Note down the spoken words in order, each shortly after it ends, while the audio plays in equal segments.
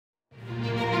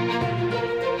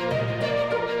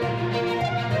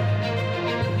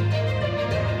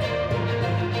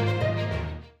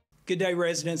Good day,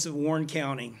 residents of Warren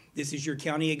County. This is your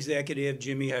County Executive,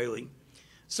 Jimmy Haley.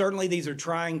 Certainly, these are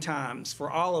trying times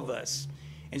for all of us,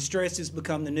 and stress has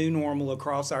become the new normal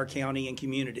across our county and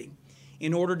community.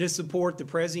 In order to support the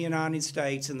President of the United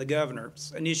States and the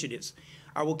Governor's initiatives,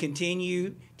 I will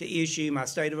continue to issue my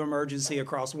state of emergency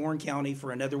across Warren County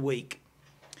for another week.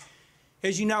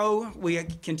 As you know, we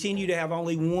continue to have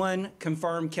only one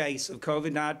confirmed case of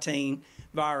COVID-19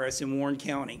 virus in Warren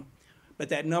County, but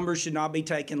that number should not be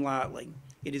taken lightly.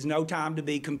 It is no time to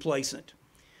be complacent.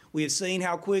 We have seen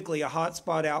how quickly a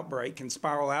hotspot outbreak can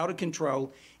spiral out of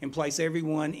control and place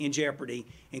everyone in jeopardy,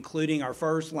 including our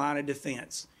first line of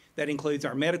defense. That includes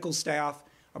our medical staff,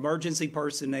 emergency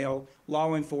personnel,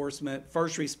 law enforcement,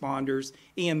 first responders,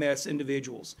 EMS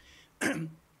individuals.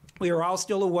 We are all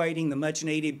still awaiting the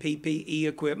much-needed PPE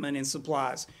equipment and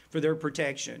supplies for their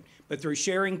protection, but through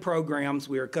sharing programs,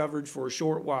 we are covered for a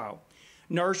short while.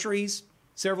 Nurseries,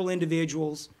 several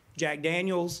individuals, Jack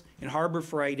Daniels, and Harbor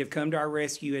Freight have come to our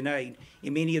rescue and aid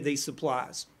in many of these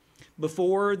supplies.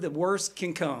 Before the worst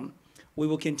can come, we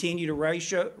will continue to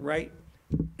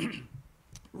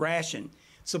ration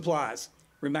supplies,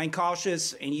 remain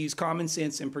cautious, and use common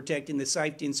sense in protecting the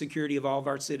safety and security of all of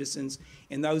our citizens,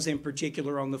 and those in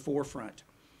particular on the forefront.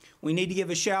 We need to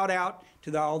give a shout out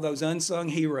to all those unsung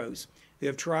heroes who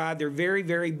have tried their very,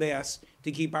 very best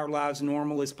to keep our lives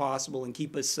normal as possible and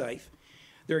keep us safe.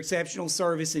 Their exceptional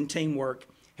service and teamwork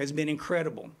has been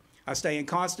incredible. I stay in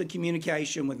constant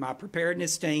communication with my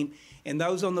preparedness team and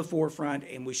those on the forefront,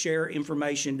 and we share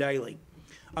information daily.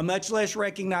 A much less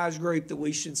recognized group that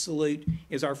we should salute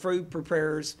is our food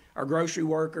preparers, our grocery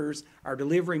workers, our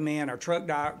delivery men, our truck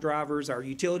drivers, our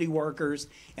utility workers,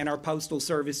 and our postal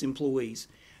service employees.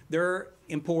 Their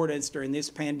importance during this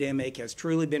pandemic has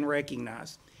truly been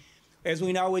recognized. As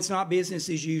we know, it's not business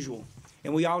as usual,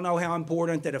 and we all know how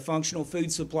important that a functional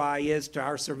food supply is to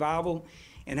our survival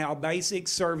and how basic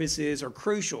services are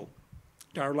crucial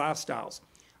to our lifestyles.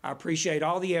 I appreciate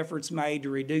all the efforts made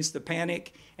to reduce the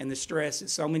panic and the stress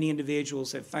that so many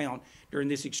individuals have found during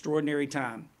this extraordinary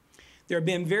time. There have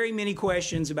been very many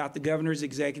questions about the Governor's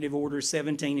Executive Orders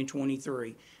 17 and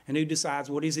 23, and who decides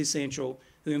what is essential,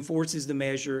 who enforces the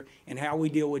measure, and how we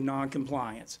deal with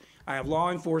noncompliance. I have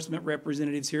law enforcement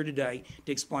representatives here today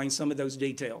to explain some of those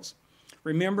details.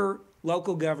 Remember,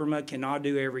 local government cannot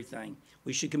do everything.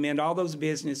 We should commend all those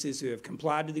businesses who have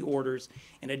complied to the orders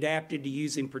and adapted to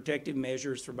using protective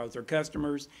measures for both their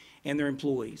customers and their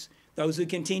employees. Those who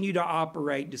continue to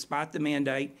operate despite the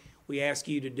mandate, we ask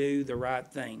you to do the right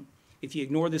thing. If you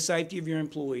ignore the safety of your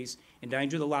employees,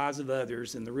 endanger the lives of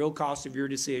others, and the real cost of your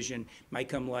decision may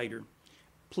come later.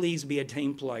 Please be a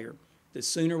team player. The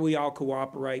sooner we all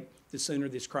cooperate, the sooner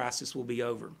this crisis will be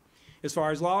over. As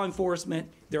far as law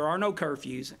enforcement, there are no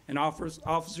curfews, and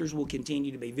officers will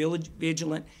continue to be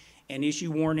vigilant and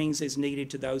issue warnings as needed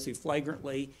to those who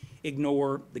flagrantly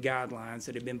ignore the guidelines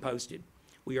that have been posted.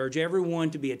 We urge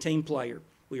everyone to be a team player.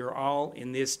 We are all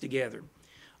in this together.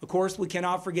 Of course, we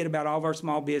cannot forget about all of our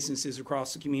small businesses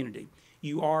across the community.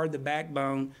 You are the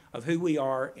backbone of who we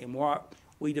are and what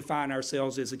we define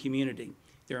ourselves as a community.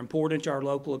 They're important to our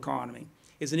local economy.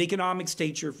 As an economics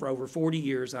teacher for over 40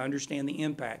 years, I understand the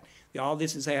impact that all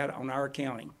this has had on our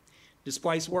county.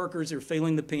 Displaced workers are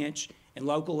feeling the pinch, and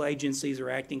local agencies are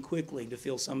acting quickly to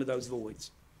fill some of those voids.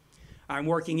 I'm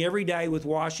working every day with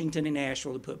Washington and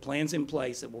Nashville to put plans in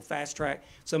place that will fast-track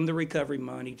some of the recovery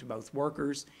money to both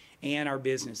workers and our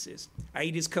businesses.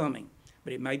 Aid is coming,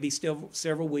 but it may be still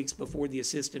several weeks before the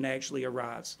assistance actually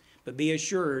arrives. But be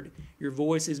assured, your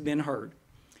voice has been heard.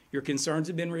 Your concerns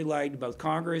have been relayed to both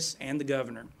Congress and the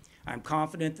Governor. I'm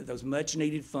confident that those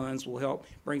much-needed funds will help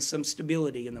bring some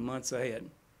stability in the months ahead.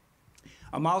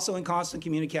 I'm also in constant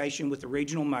communication with the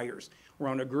regional mayors. We're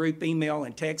on a group email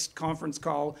and text conference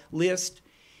call list,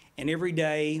 and every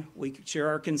day we share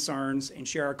our concerns and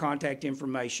share our contact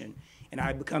information. And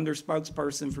I've become their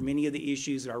spokesperson for many of the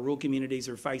issues that our rural communities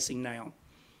are facing now.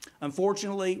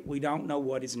 Unfortunately, we don't know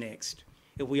what is next.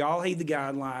 If we all heed the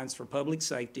guidelines for public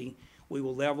safety, we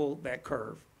will level that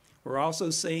curve. We're also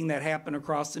seeing that happen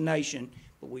across the nation,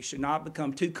 but we should not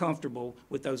become too comfortable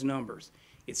with those numbers.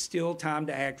 It's still time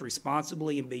to act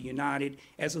responsibly and be united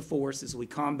as a force as we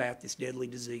combat this deadly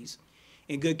disease.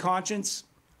 In good conscience,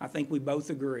 I think we both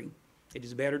agree. It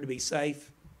is better to be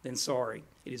safe than sorry.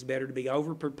 It is better to be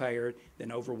overprepared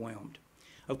than overwhelmed.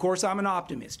 Of course, I'm an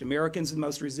optimist. Americans are the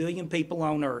most resilient people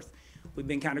on earth. We've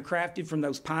been kind of crafted from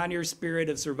those pioneer spirit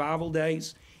of survival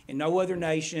days, and no other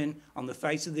nation on the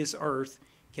face of this earth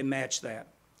can match that.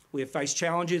 We have faced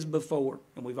challenges before,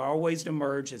 and we've always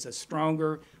emerged as a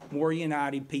stronger, more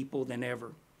united people than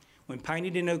ever. When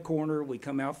painted in a corner, we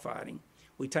come out fighting.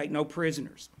 We take no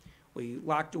prisoners. We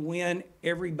like to win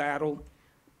every battle,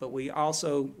 but we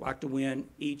also like to win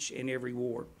each and every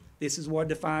war. This is what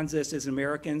defines us as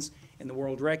Americans, and the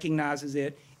world recognizes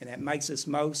it, and that makes us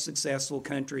the most successful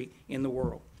country in the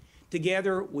world.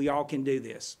 Together, we all can do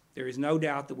this. There is no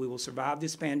doubt that we will survive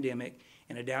this pandemic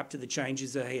and adapt to the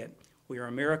changes ahead. We are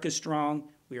America strong.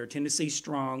 We are Tennessee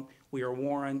strong. We are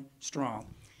Warren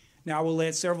strong. Now, I will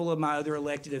let several of my other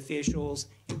elected officials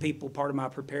and people part of my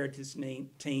preparedness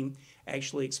team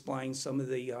actually explain some of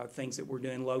the things that we're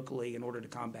doing locally in order to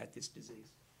combat this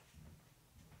disease.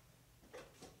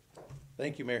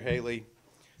 Thank you, Mayor Haley.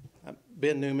 I'm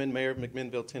Ben Newman, Mayor of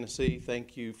McMinnville, Tennessee.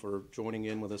 Thank you for joining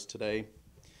in with us today.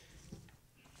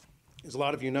 As a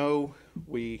lot of you know,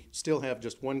 we still have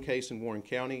just one case in Warren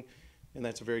County, and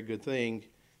that's a very good thing.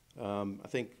 I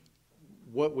think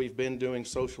what we've been doing,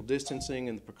 social distancing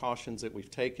and the precautions that we've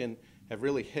taken, have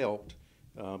really helped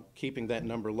keeping that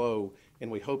number low, and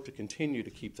we hope to continue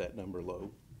to keep that number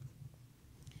low.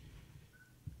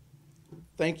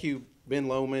 Thank you, Ben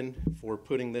Lohman, for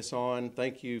putting this on.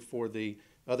 Thank you for the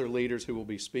other leaders who will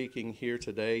be speaking here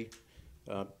today.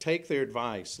 Take their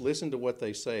advice. Listen to what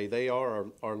they say. They are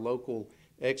our local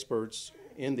experts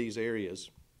in these areas.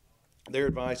 Their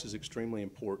advice is extremely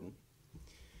important.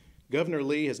 Governor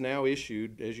Lee has now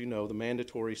issued, as you know, the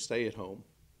mandatory stay-at-home.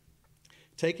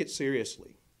 Take it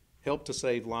seriously. Help to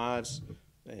save lives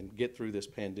and get through this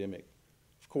pandemic.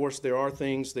 Of course, there are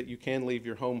things that you can leave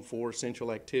your home for,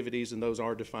 essential activities, and those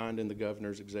are defined in the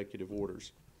governor's executive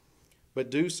orders. But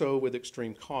do so with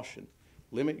extreme caution.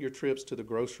 Limit your trips to the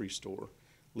grocery store.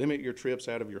 Limit your trips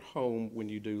out of your home when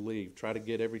you do leave. Try to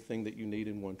get everything that you need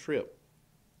in one trip.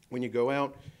 When you go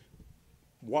out,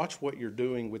 watch what you're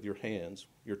doing with your hands.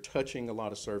 You're touching a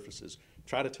lot of surfaces.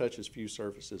 Try to touch as few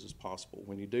surfaces as possible.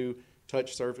 When you do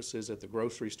touch surfaces at the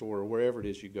grocery store or wherever it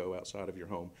is you go outside of your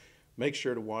home, make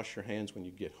sure to wash your hands when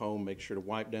you get home. Make sure to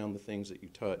wipe down the things that you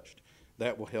touched.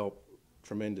 That will help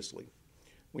tremendously.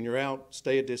 When you're out,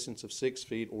 stay a distance of 6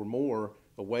 feet or more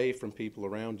away from people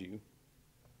around you.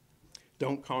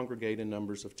 Don't congregate in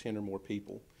numbers of 10 or more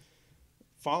people.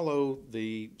 Follow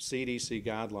the CDC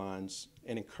guidelines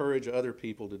and encourage other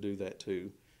people to do that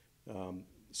too.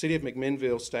 City of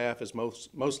McMinnville staff is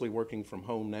mostly working from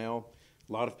home now.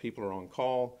 A lot of people are on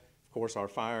call. Of course, our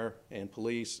fire and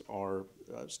police are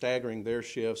staggering their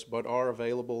shifts, but are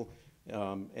available,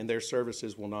 and their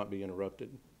services will not be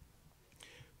interrupted.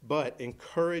 But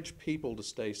encourage people to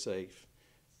stay safe.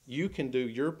 You can do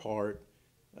your part,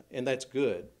 and that's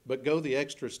good, but go the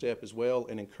extra step as well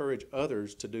and encourage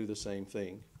others to do the same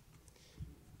thing.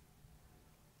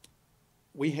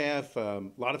 We have a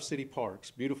lot of city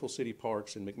parks, beautiful city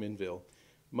parks in McMinnville.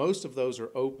 Most of those are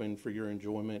open for your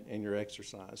enjoyment and your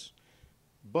exercise.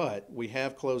 But we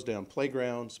have closed down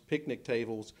playgrounds, picnic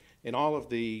tables, and all of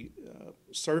the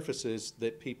surfaces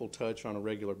that people touch on a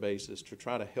regular basis to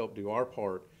try to help do our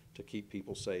part to keep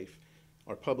people safe.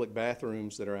 Our public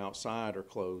bathrooms that are outside are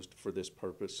closed for this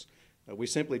purpose. We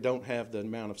simply don't have the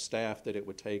amount of staff that it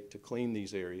would take to clean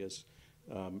these areas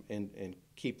and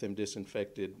keep them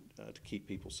disinfected to keep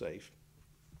people safe.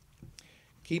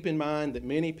 Keep in mind that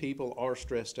many people are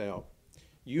stressed out.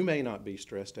 You may not be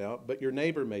stressed out, but your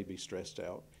neighbor may be stressed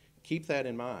out. Keep that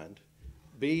in mind.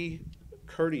 Be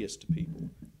courteous to people.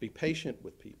 Be patient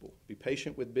with people. Be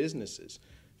patient with businesses.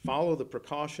 Follow the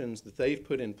precautions that they've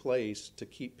put in place to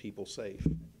keep people safe.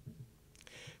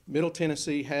 Middle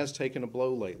Tennessee has taken a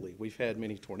blow lately. We've had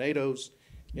many tornadoes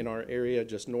in our area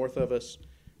just north of us.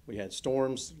 We had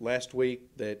storms last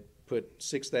week that put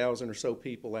 6,000 or so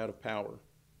people out of power.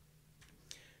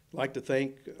 I'd like to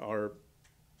thank our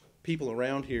people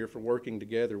around here for working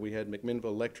together. We had McMinnville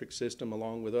Electric System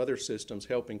along with other systems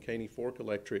helping Caney Fork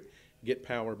Electric get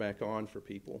power back on for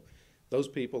people. Those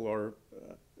people are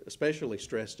especially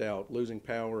stressed out, losing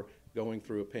power, going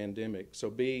through a pandemic. So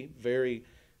be very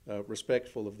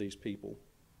respectful of these people.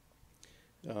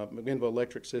 McMinnville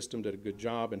Electric System did a good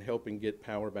job in helping get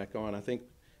power back on. I think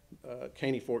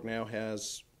Caney Fork now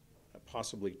has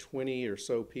possibly 20 or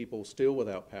so people still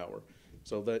without power.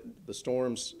 So that the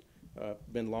storms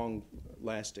been long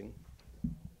lasting.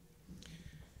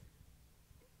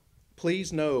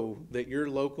 Please know that your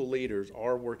local leaders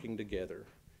are working together.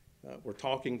 We're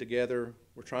talking together.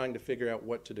 We're trying to figure out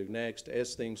what to do next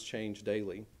as things change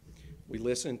daily. We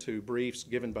listen to briefs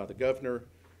given by the governor,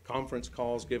 conference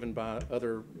calls given by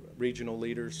other regional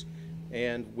leaders,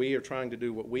 and we are trying to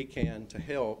do what we can to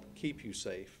help keep you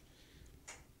safe.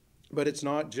 But it's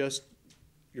not just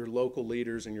your local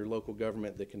leaders and your local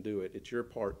government that can do it. It's your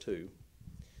part too.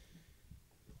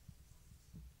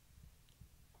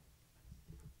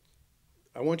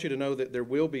 I want you to know that there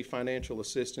will be financial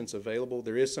assistance available.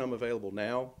 There is some available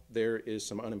now. There is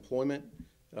some unemployment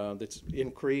that's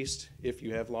increased if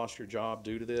you have lost your job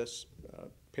due to this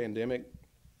pandemic.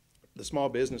 The Small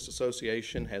Business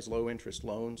Association has low interest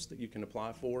loans that you can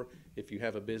apply for if you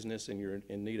have a business and you're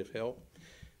in need of help.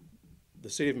 The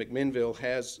City of McMinnville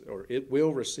has, or it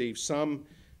will receive some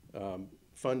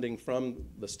funding from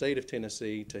the state of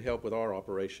Tennessee to help with our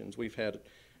operations.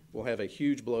 We'll have a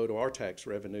huge blow to our tax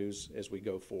revenues as we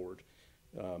go forward.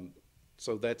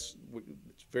 So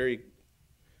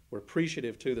we're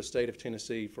appreciative to the state of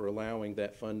Tennessee for allowing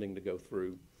that funding to go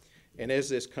through. And as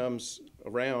this comes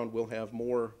around, we'll have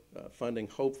more funding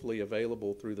hopefully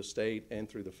available through the state and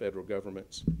through the federal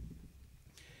governments.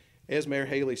 As Mayor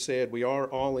Haley said, we are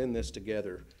all in this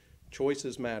together.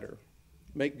 Choices matter.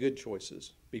 Make good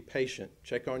choices. Be patient.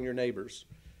 Check on your neighbors.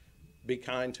 Be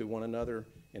kind to one another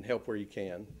and help where you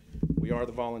can. We are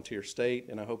the volunteer state,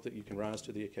 and I hope that you can rise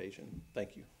to the occasion.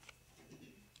 Thank you.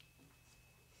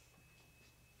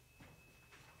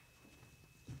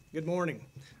 Good morning.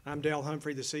 I'm Dale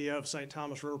Humphrey, the CEO of St.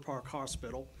 Thomas River Park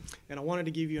Hospital, and I wanted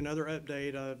to give you another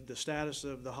update of the status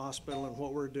of the hospital and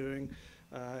what we're doing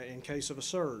in case of a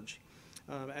surge.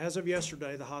 As of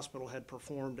yesterday, the hospital had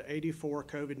performed 84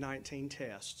 COVID-19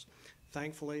 tests.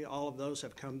 Thankfully, all of those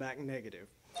have come back negative.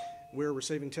 We're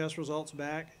receiving test results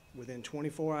back within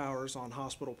 24 hours on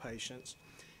hospital patients,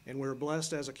 and we're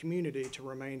blessed as a community to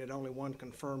remain at only one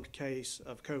confirmed case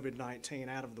of COVID-19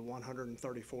 out of the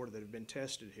 134 that have been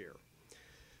tested here.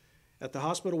 At the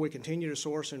hospital, we continue to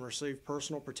source and receive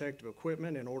personal protective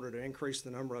equipment in order to increase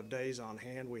the number of days on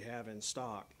hand we have in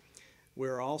stock.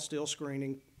 We're all still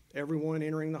screening everyone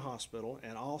entering the hospital,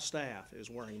 and all staff is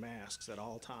wearing masks at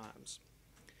all times.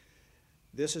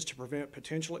 This is to prevent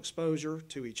potential exposure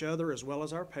to each other as well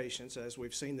as our patients, as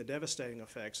we've seen the devastating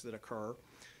effects that occur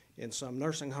in some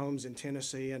nursing homes in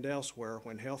Tennessee and elsewhere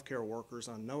when healthcare workers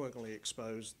unknowingly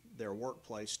expose their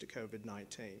workplace to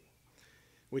COVID-19.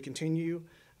 We continue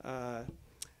to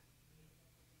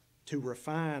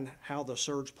refine how the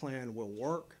surge plan will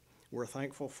work. We're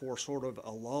thankful for sort of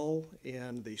a lull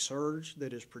in the surge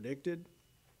that is predicted,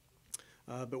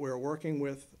 but we're working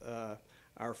with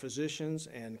our physicians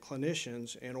and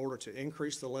clinicians in order to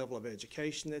increase the level of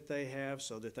education that they have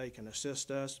so that they can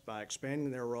assist us by expanding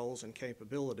their roles and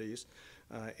capabilities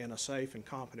in a safe and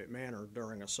competent manner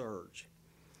during a surge.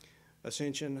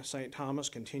 Ascension St. Thomas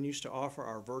continues to offer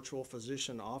our virtual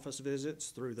physician office visits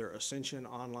through their Ascension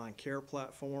online care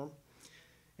platform,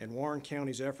 and Warren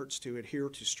County's efforts to adhere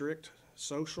to strict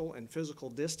social and physical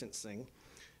distancing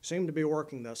seem to be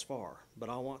working thus far, but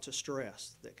I want to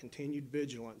stress that continued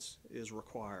vigilance is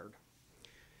required.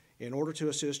 In order to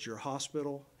assist your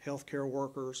hospital, healthcare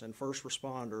workers, and first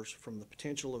responders from the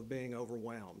potential of being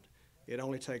overwhelmed, it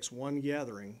only takes one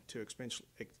gathering to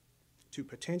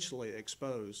potentially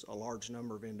expose a large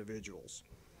number of individuals,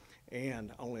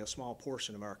 and only a small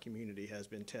portion of our community has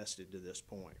been tested to this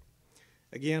point.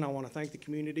 Again, I want to thank the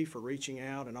community for reaching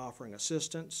out and offering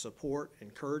assistance, support,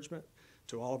 encouragement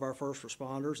to all of our first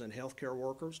responders and healthcare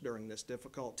workers during this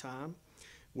difficult time.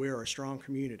 We are a strong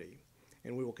community,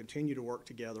 and we will continue to work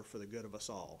together for the good of us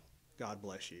all. God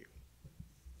bless you.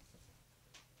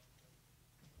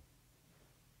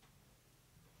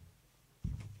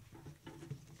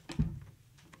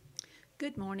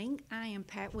 Good morning. I am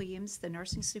Pat Williams, the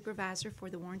nursing supervisor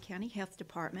for the Warren County Health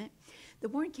Department. The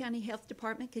Warren County Health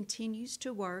Department continues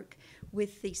to work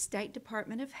with the State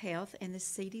Department of Health and the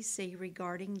CDC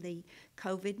regarding the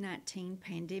COVID-19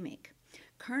 pandemic.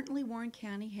 Currently, Warren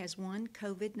County has one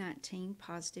COVID-19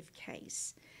 positive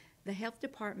case. The Health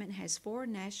Department has 4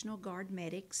 National Guard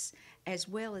medics as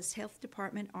well as Health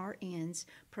Department RNs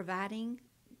providing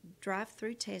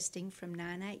drive-through testing from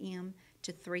 9 a.m.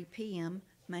 to 3 p.m.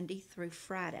 Monday through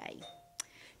Friday.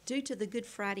 Due to the Good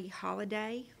Friday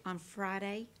holiday on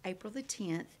Friday, April the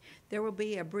 10th, there will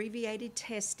be abbreviated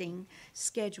testing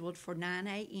scheduled for 9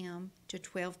 a.m. to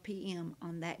 12 p.m.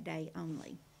 on that day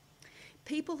only.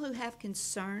 People who have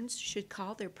concerns should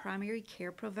call their primary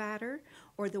care provider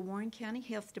or the Warren County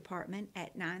Health Department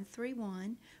at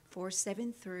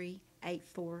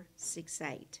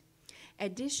 931-473-8468.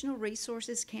 Additional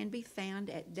resources can be found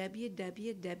at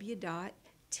www.tn.gov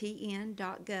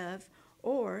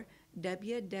or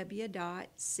www.cdc.gov.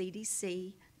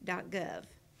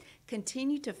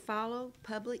 Continue to follow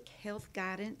public health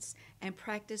guidance and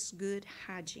practice good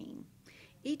hygiene.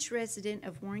 Each resident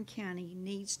of Warren County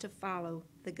needs to follow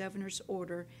the governor's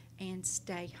order and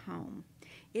stay home.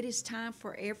 It is time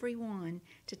for everyone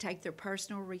to take their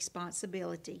personal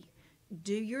responsibility.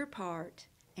 Do your part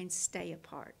and stay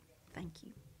apart. Thank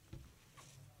you.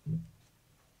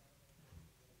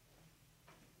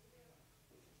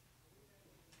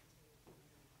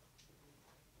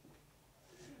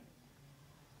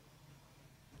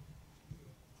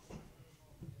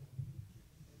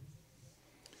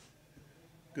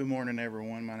 Good morning,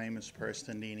 everyone. My name is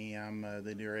Preston Deeney. I'm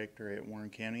the director at Warren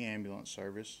County Ambulance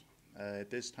Service. At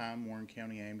this time, Warren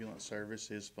County Ambulance Service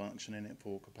is functioning at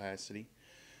full capacity.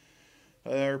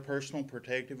 Our personal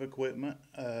protective equipment,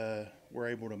 we're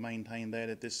able to maintain that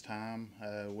at this time.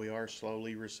 We are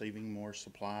slowly receiving more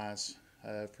supplies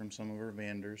from some of our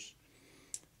vendors.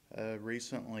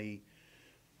 Recently,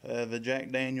 the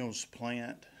Jack Daniels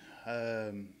plant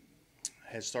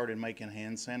has started making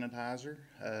hand sanitizer.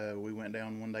 We went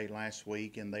down one day last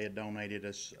week and they had donated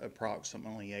us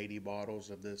approximately 80 bottles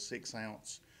of the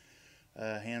 6-ounce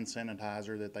hand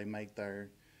sanitizer that they make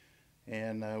there.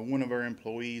 And one of our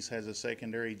employees has a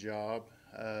secondary job.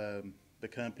 The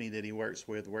company that he works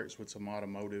with some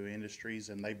automotive industries,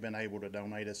 and they've been able to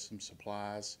donate us some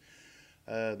supplies.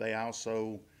 They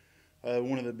also,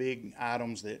 one of the big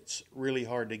items that's really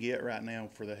hard to get right now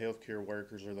for the healthcare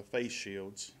workers are the face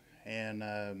shields. And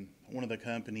one of the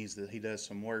companies that he does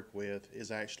some work with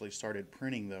is actually started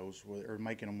printing those or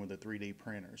making them with the 3D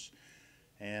printers.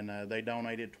 And they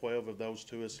donated 12 of those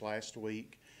to us last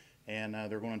week, and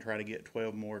they're going to try to get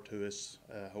 12 more to us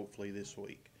hopefully this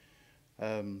week.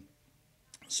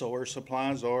 So our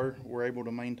supplies we're able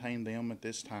to maintain them at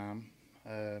this time.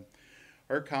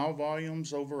 Our call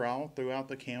volumes overall throughout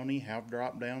the county have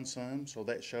dropped down some, so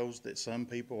that shows that some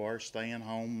people are staying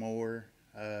home more.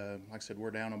 Like I said, we're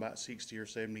down about 60 or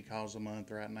 70 calls a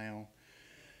month right now,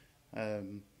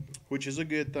 which is a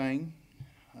good thing.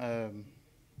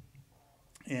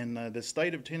 In the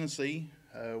state of Tennessee,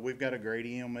 we've got a great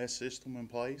EMS system in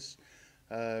place.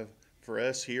 For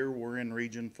us here, we're in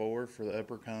Region 4 for the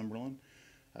Upper Cumberland.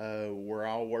 We're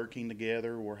all working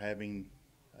together. We're having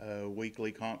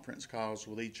weekly conference calls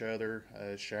with each other,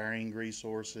 sharing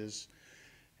resources,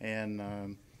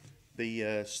 and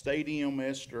the state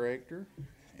EMS director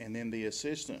and then the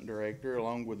assistant director,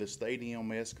 along with the state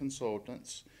EMS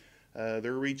consultants,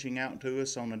 they're reaching out to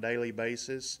us on a daily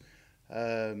basis.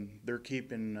 They're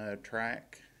keeping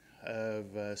track of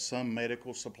some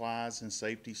medical supplies and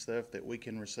safety stuff that we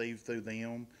can receive through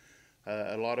them.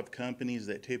 A lot of companies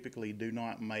that typically do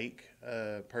not make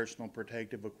personal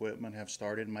protective equipment have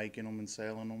started making them and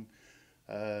selling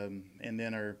them. And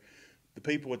then the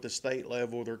people at the state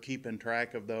level, they're keeping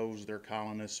track of those. They're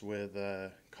calling us with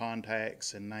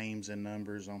contacts and names and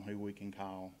numbers on who we can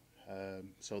call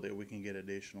so that we can get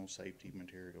additional safety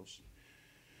materials.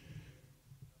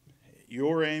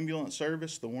 Your ambulance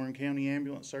service, the Warren County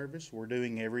Ambulance Service, we're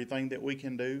doing everything that we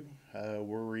can do.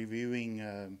 We're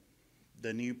reviewing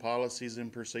the new policies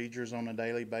and procedures on a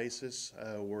daily basis.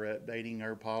 We're updating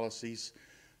our policies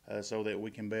so that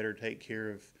we can better take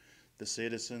care of the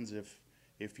citizens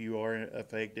if you are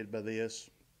affected by this.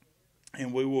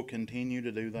 And we will continue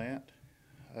to do that.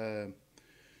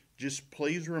 Just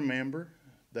please remember,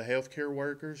 the healthcare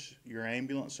workers, your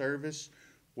ambulance service,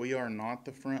 we are not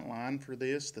the front line for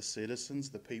this. The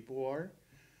citizens, the people are.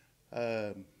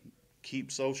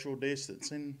 Keep social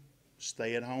distancing.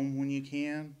 Stay at home when you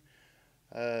can.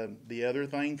 The other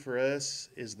thing for us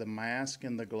is the mask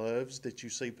and the gloves that you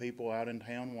see people out in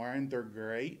town wearing. They're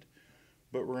great.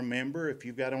 But remember, if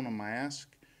you've got on a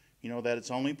mask, you know that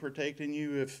it's only protecting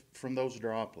you from those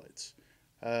droplets.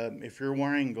 If you're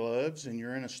wearing gloves and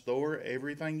you're in a store,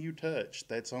 everything you touch,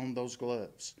 that's on those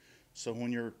gloves. So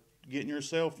when you're getting your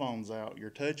cell phones out, you're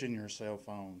touching your cell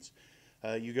phones.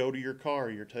 You go to your car,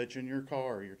 you're touching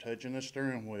the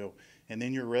steering wheel, and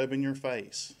then you're rubbing your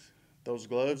face. Those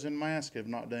gloves and masks have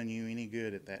not done you any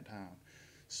good at that time.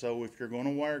 So if you're going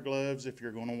to wear gloves, if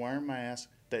you're going to wear a mask,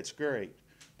 that's great.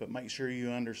 But make sure you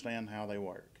understand how they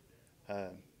work.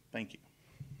 Thank you.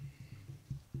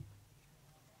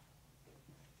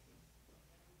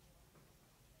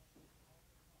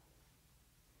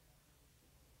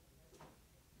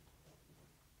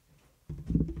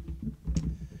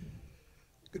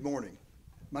 Good morning.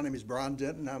 My name is Brian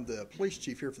Denton. I'm the police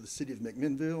chief here for the city of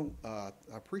McMinnville. I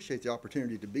appreciate the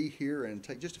opportunity to be here and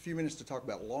take just a few minutes to talk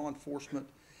about law enforcement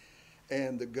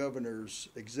and the governor's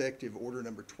executive order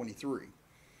number 23.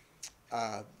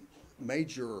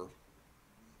 Major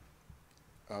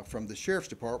from the sheriff's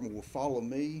department will follow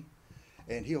me,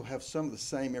 and he'll have some of the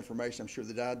same information, I'm sure,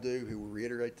 that I do. He will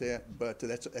reiterate that, but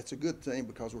that's a good thing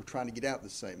because we're trying to get out the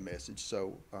same message.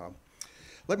 So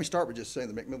let me start with just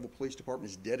saying the McMinnville Police Department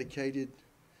is dedicated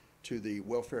to the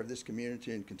welfare of this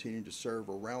community and continuing to serve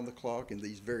around the clock in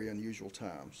these very unusual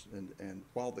times. And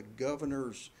while the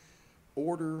governor's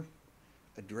order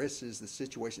addresses the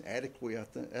situation adequately,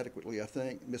 I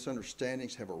think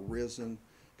misunderstandings have arisen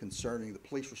concerning the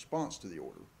police response to the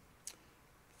order.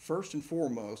 First and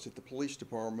foremost, at the police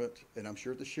department, and I'm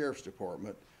sure at the sheriff's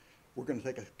department, we're going to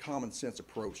take a common sense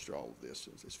approach to all of this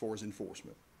as far as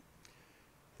enforcement.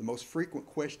 The most frequent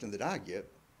question that I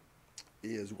get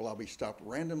is, will I be stopped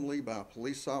randomly by a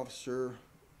police officer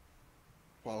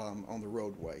while I'm on the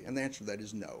roadway? And the answer to that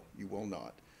is no, you will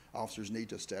not. Officers need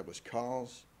to establish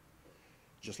cause,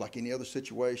 just like any other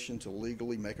situation, to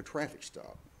legally make a traffic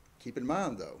stop. Keep in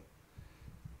mind, though,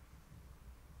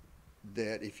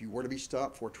 that if you were to be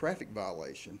stopped for a traffic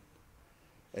violation,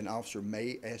 an officer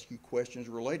may ask you questions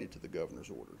related to the governor's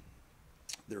order.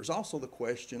 There's also the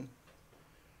question,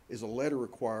 is a letter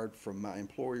required from my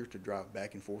employer to drive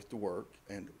back and forth to work?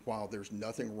 And while there's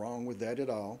nothing wrong with that at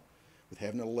all, with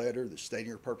having a letter that's stating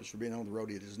your purpose for being on the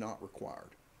road, it is not required.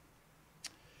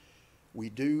 We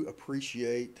do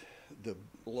appreciate the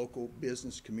local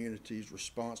business community's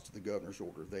response to the governor's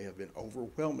order. They have been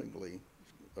overwhelmingly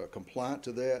compliant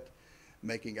to that,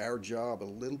 making our job a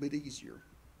little bit easier.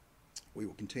 We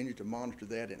will continue to monitor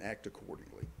that and act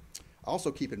accordingly.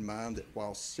 Also keep in mind that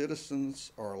while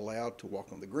citizens are allowed to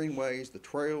walk on the greenways, the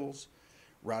trails,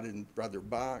 ride their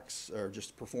bikes, or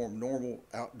just perform normal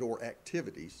outdoor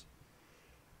activities,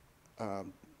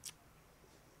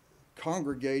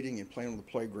 congregating and playing on the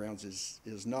playgrounds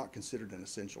is not considered an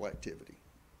essential activity.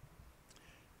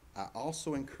 I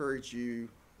also encourage you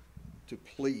to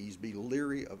please be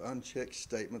leery of unchecked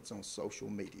statements on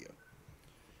social media.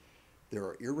 There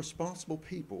are irresponsible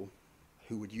people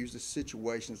who would use this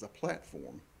situation as a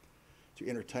platform to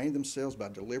entertain themselves by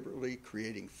deliberately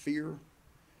creating fear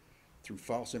through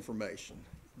false information.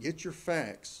 Get your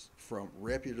facts from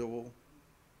reputable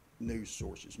news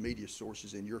sources, media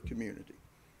sources in your community.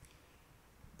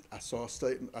 I saw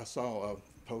a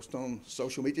post on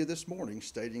social media this morning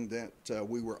stating that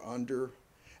we were under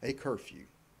a curfew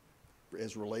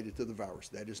as related to the virus.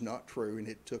 That is not true, and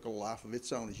it took a life of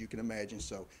its own, as you can imagine.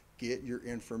 So get your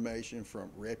information from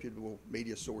reputable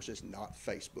media sources, not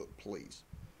Facebook, please.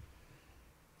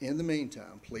 In the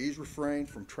meantime, please refrain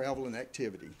from travel and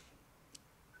activity,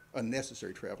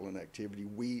 unnecessary travel and activity.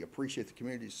 We appreciate the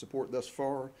community's support thus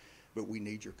far, but we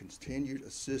need your continued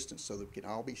assistance so that we can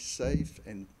all be safe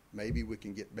and maybe we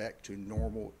can get back to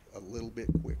normal a little bit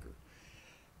quicker.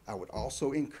 I would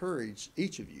also encourage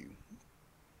each of you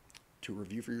to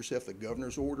review for yourself the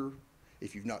governor's order.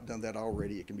 If you've not done that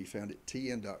already, it can be found at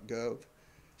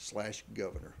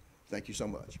tn.gov/governor. Thank you so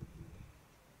much.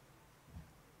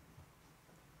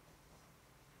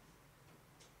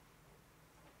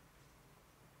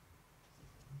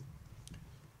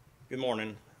 Good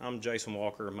morning. I'm Jason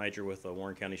Walker, Major with the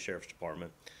Warren County Sheriff's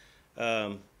Department.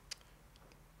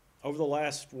 Over the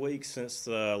last week since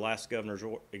the last governor's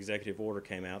executive order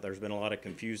came out, there's been a lot of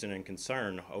confusion and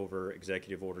concern over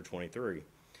Executive Order 23.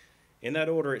 In that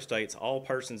order, it states all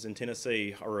persons in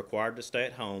Tennessee are required to stay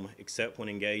at home except when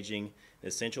engaging in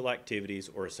essential activities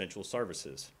or essential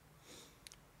services.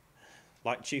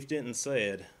 Like Chief Denton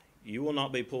said, you will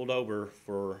not be pulled over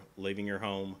for leaving your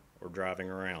home or driving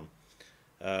around.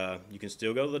 You can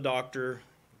still go to the doctor,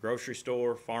 grocery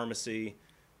store, pharmacy,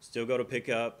 still go to pick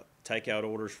up takeout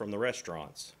orders from the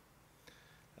restaurants.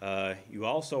 You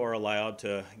also are allowed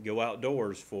to go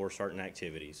outdoors for certain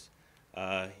activities.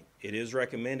 It is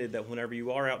recommended that whenever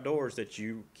you are outdoors that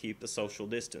you keep the social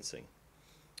distancing.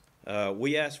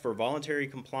 We ask for voluntary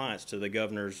compliance to the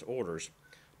governor's orders.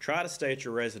 Try to stay at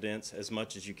your residence as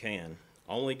much as you can.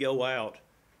 Only go out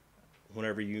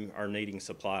whenever you are needing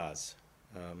supplies.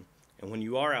 And when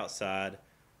you are outside,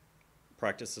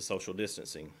 practice the social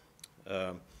distancing.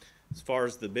 As far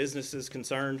as the business is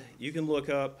concerned, you can look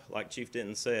up, like Chief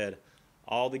Denton said,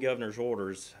 all the governor's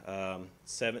orders,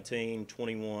 17,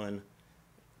 21,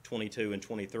 22, and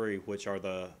 23, which are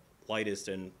the latest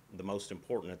and the most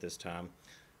important at this time.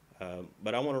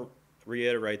 But I want to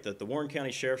reiterate that the Warren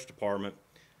County Sheriff's Department,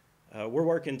 we're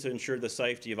working to ensure the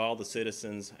safety of all the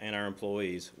citizens and our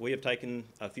employees. We have taken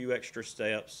a few extra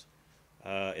steps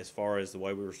as far as the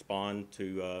way we respond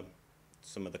to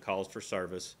some of the calls for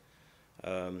service.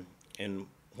 And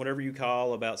whenever you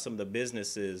call about some of the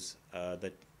businesses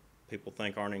that people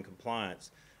think aren't in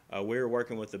compliance, we're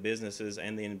working with the businesses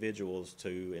and the individuals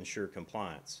to ensure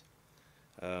compliance.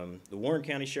 The Warren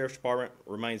County Sheriff's Department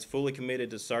remains fully committed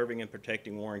to serving and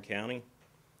protecting Warren County.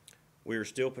 We are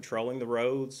still patrolling the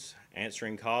roads,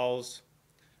 answering calls.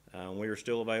 We are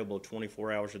still available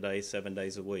 24 hours a day, 7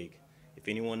 days a week. If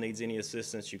anyone needs any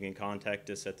assistance, you can contact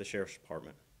us at the Sheriff's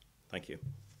Department. Thank you.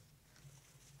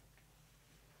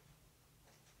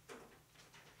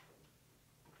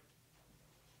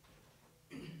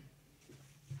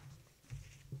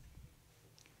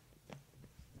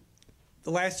 The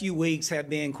last few weeks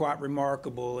have been quite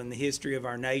remarkable in the history of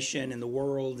our nation and the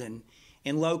world, and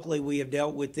locally we have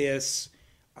dealt with this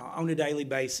on a daily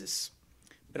basis.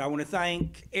 But I want to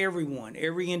thank everyone,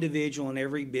 every individual and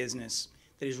every business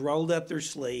that has rolled up their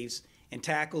sleeves and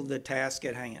tackled the task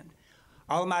at hand.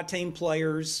 All of my team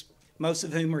players, most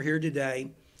of whom are here today,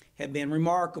 have been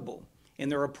remarkable in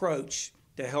their approach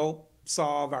to help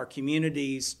solve our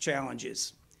community's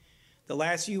challenges. The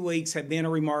last few weeks have been a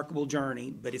remarkable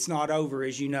journey, but it's not over,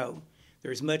 as you know.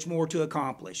 There's much more to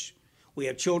accomplish. We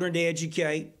have children to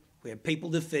educate, we have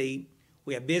people to feed,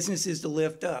 we have businesses to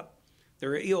lift up.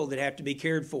 There are ill that have to be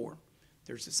cared for.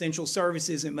 There's essential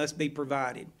services that must be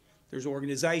provided. There's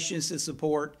organizations to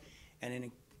support,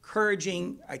 and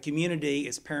encouraging a community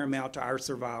is paramount to our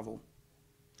survival.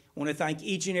 I want to thank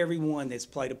each and every one that's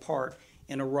played a part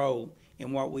and a role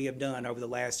in what we have done over the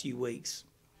last few weeks.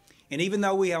 And even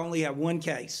though we only have one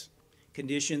case,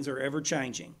 conditions are ever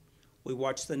changing. We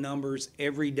watch the numbers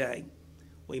every day.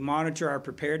 We monitor our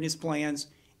preparedness plans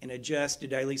and adjust to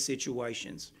daily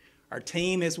situations. Our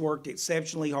team has worked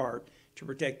exceptionally hard to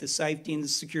protect the safety and the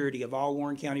security of all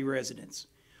Warren County residents.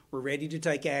 We're ready to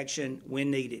take action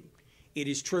when needed. It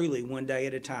is truly one day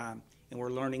at a time, and we're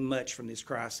learning much from this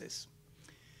crisis.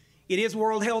 It is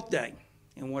World Health Day,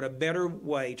 and what a better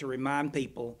way to remind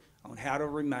people on how to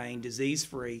remain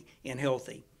disease-free and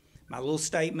healthy. My little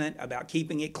statement about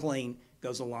keeping it clean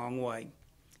goes a long way.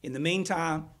 In the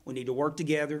meantime, we need to work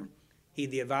together,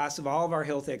 heed the advice of all of our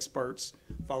health experts,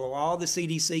 follow all the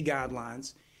CDC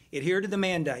guidelines, adhere to the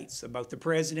mandates of both the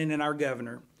President and our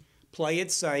Governor, play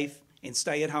it safe and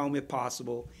stay at home if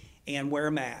possible, and wear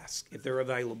a mask if they're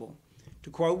available. To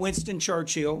quote Winston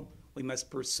Churchill, we must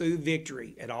pursue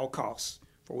victory at all costs,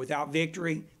 for without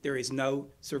victory, there is no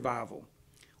survival.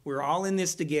 We're all in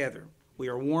this together. We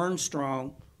are Warren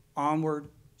strong, onward,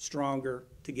 stronger,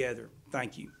 together.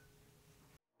 Thank you.